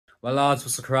Well lads,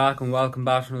 what's the crack and welcome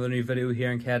back to another new video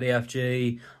here in KDFG.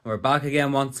 And we're back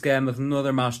again once again with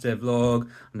another Matchday vlog,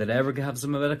 and today we're going to have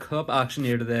some a bit of club action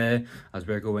here today as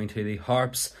we're going to the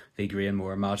Harps v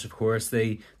Granemore match. Of course,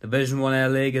 the Division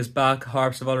 1A League is back.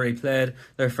 Harps have already played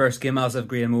their first game as of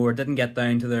Granemore, didn't get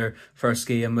down to their first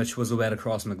game, which was away to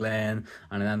Crossmaglen,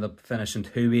 and it ended up finishing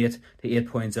 2-8 to 8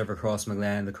 points over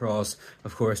Crossmaglen. The Cross,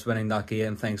 of course, winning that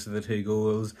game thanks to the 2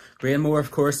 goals. Granemore,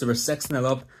 of course, they were 6-0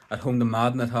 up at home to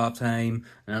Madden at half time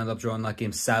and ended up drawing that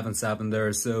game 7-7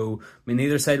 there. So, I mean,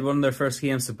 neither side won their first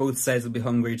game, so both sides will be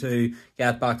hungry to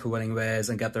get back to winning ways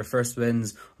and get their first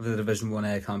wins of the Division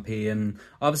 1A campaign.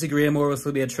 Obviously, Granemore will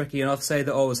still be a tricky enough side,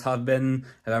 they always have been.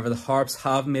 However, the Harps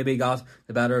have maybe got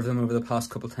the better of them over the past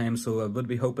couple of times, so I would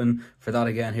be hoping for that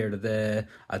again here today.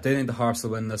 I do think the Harps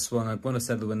will win this one. I'm going to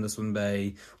say they'll win this one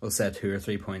by, we'll say, 2 or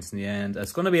 3 points in the end.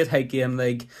 It's going to be a tight game.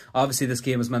 Like, obviously, this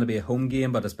game is meant to be a home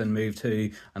game, but it's been moved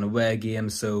to an away game,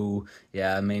 so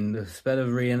yeah, I mean, there's a bit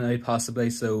of rain out possibly,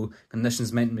 so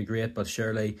conditions mightn't be great, but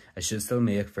surely it should still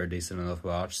make for a decent enough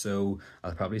watch. So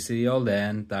I'll probably see you all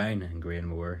then down in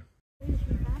Granemore.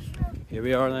 Here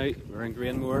we are now, we're in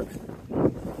Granemore.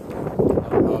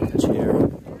 I'll pitch here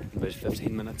about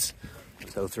 15 minutes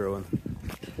until throwing.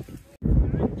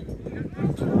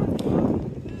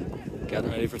 Getting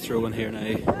ready for throwing here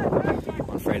now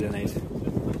on Friday night.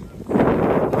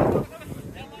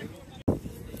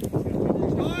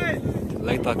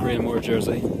 I like that Granemore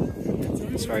jersey,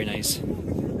 it's very nice.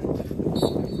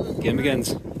 Game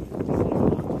begins.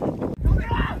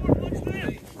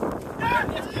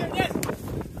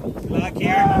 Back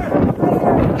here.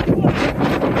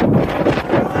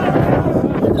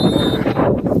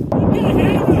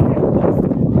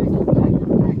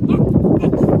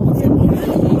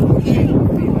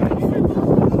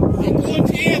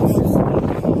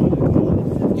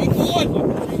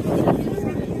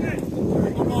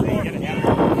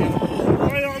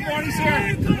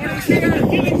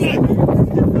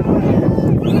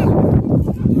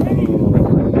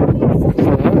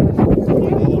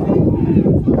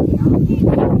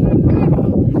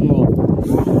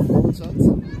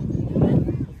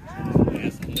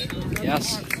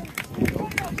 Yes.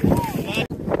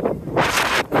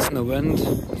 Listen to the wind.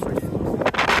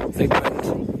 Big wind.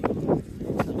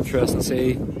 Interesting to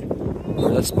see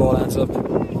where this ball ends up.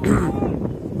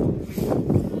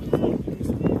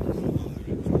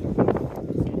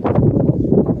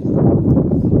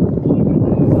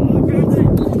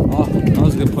 Oh, that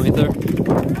was a good point there.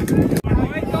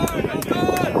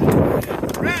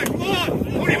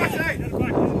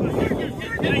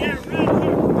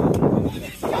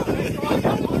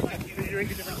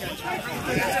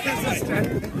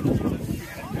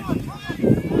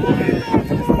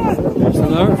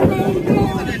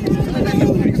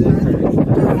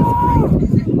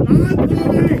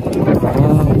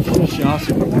 Oh, shot.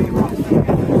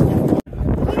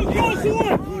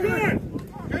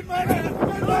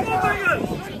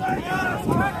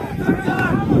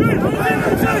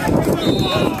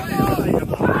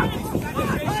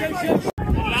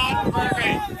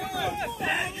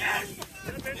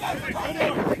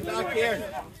 Back here.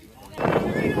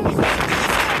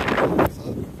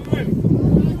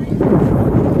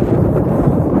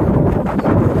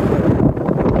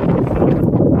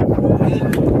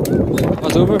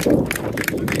 That's over.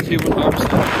 2-1 Harps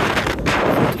now.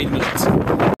 14 minutes.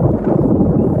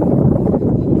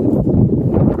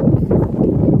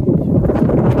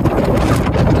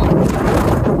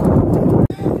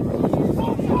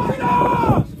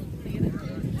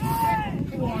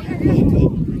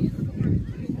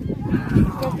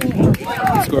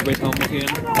 Score by Tom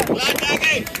again.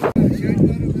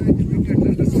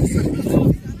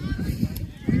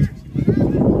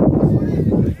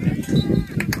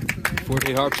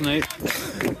 40 Harps tonight.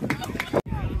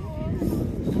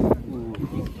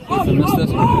 Both missed it.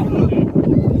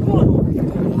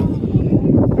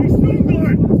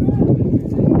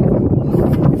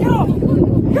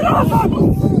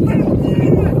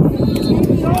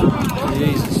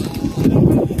 Jesus.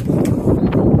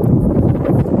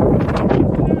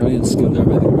 Brilliant skill there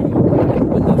by the Granemore.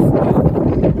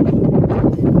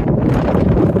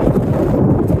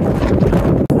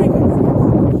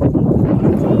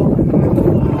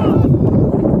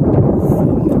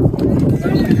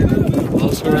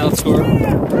 I'll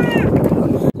score.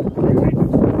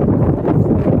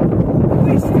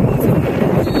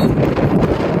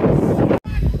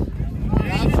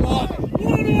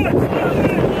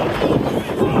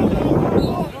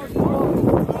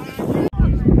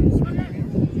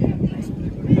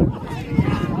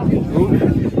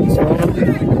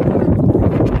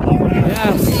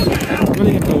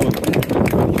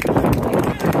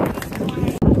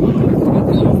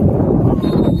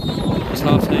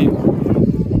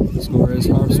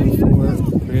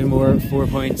 4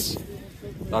 points.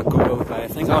 That goal by, I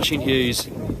think, Oisin Hughes.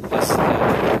 That's the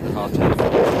half time.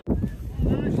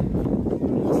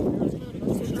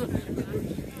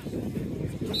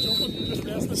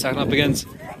 Second half begins.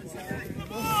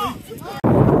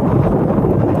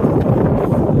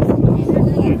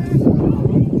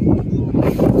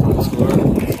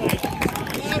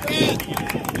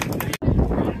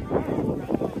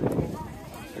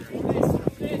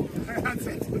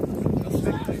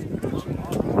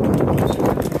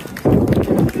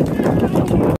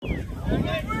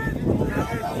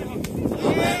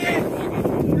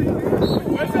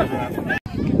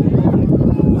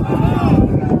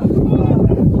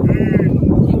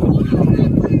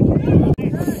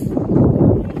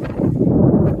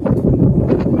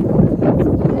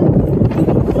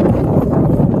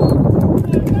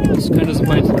 Kind of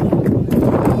disappointed.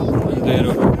 And then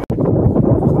over.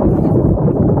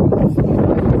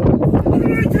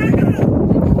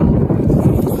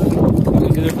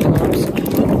 There for the Harps.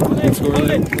 Good score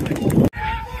there.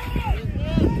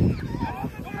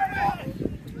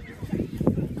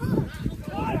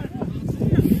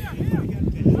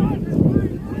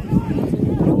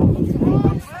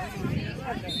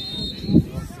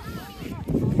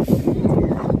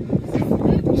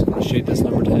 Just gonna shoot this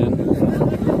number 10.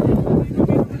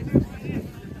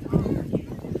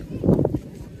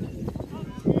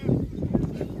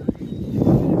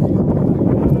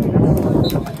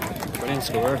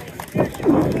 Score.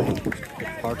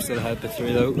 Harps still ahead by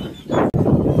 3 though.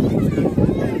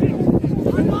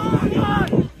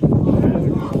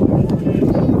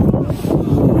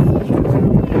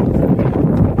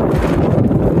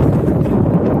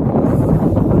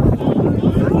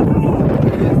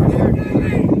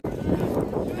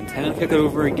 And 10 kick it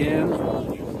over again. I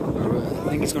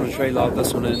think he's going to try to lob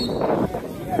this one in.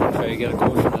 Try to get a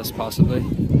goal from this possibly.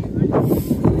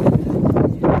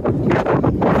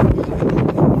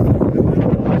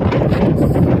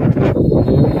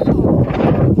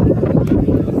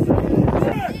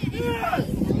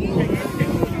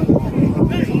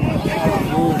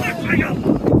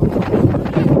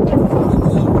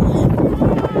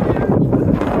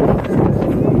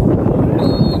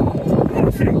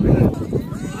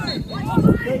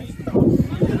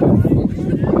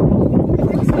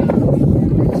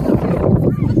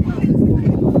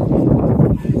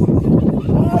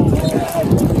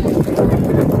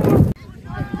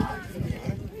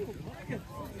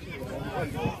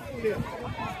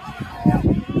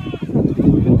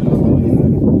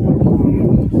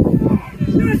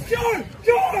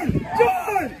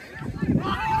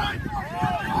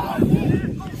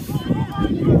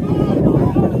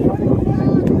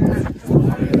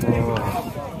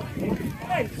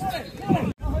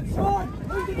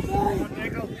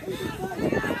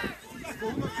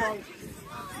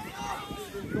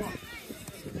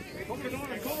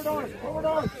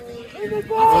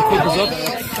 Keepers up.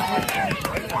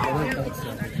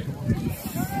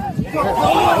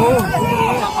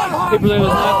 Keeper there was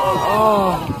that.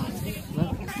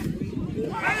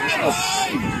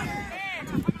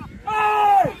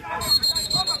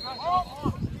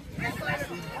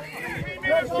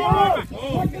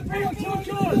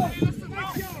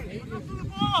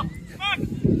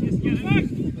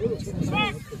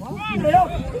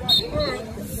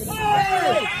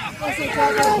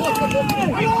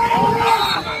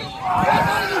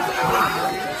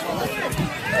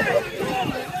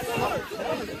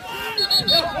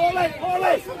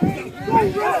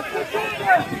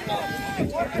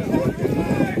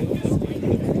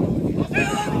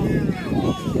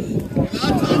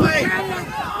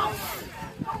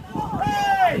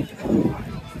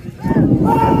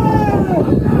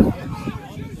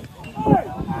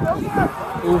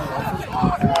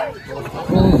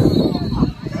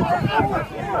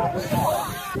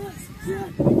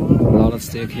 A lot at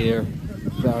stake here.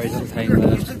 Very little time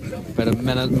left. About a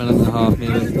minute and a half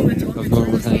maybe of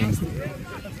normal time.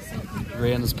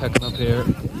 Rain is picking up here.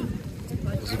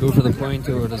 Does he go for the point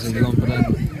or does he lump it in?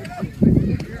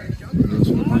 He goes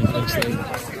for the point, looks like.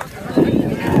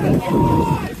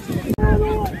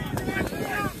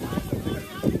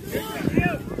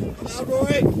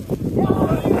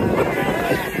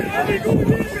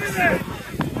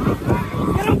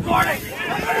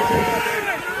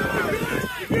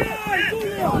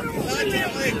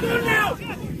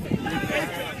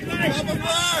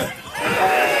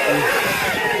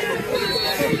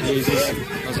 Jesus,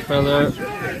 that's a foul there.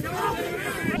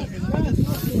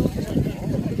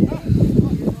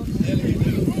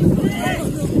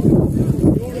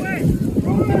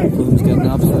 Boom's getting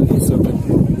absolutely soaking.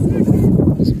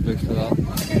 That's a big for that.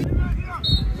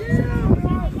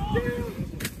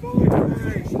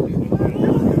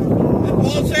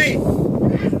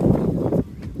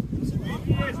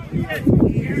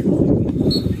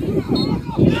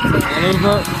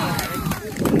 Over.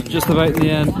 Just about in the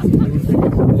end.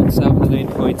 7 to 9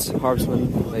 points. Harps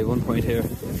win by 1 point here.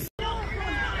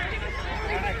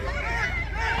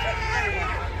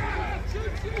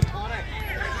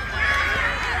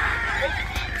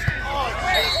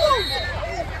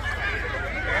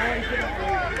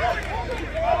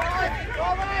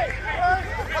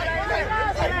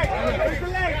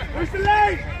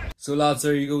 So lads,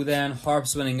 there you go then.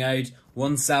 Harps winning out.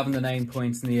 Won 7 to 9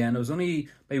 points in the end. It was only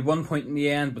by 1 point in the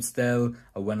end, but still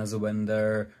a win is a win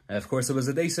there. Of course, it was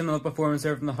a decent enough performance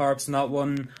there from the Harps in that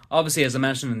one. Obviously, as I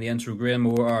mentioned in the intro,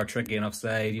 Granemore are a tricky enough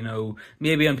side. You know,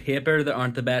 maybe on paper they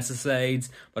aren't the best of sides,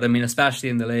 but I mean, especially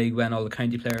in the league when all the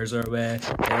county players are away,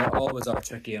 they always are a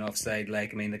tricky enough side.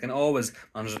 Like, I mean, they can always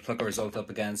manage to pluck a result up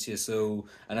against you. So,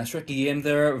 in a tricky game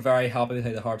there, we're very happy with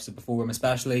how the Harps have performed,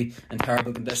 especially in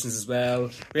terrible conditions as well.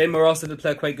 Granemore also did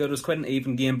play quite good. It was quite an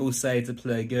even game, both sides did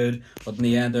play good, but in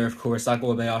the end there, of course, that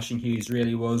goal by Oisin Hughes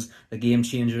really was the game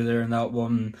changer there in that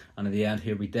one, and in the end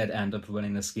here we did end up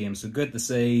winning this game, so good to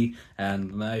see.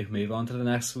 And now move on to the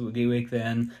next week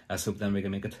then. Let's hope then we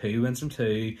can make it 2 wins from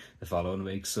 2 the following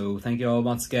week. So thank you all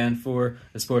once again for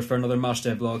the support for another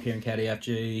Matchday vlog here in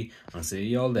KDFG, and I'll see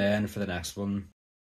you all then for the next one.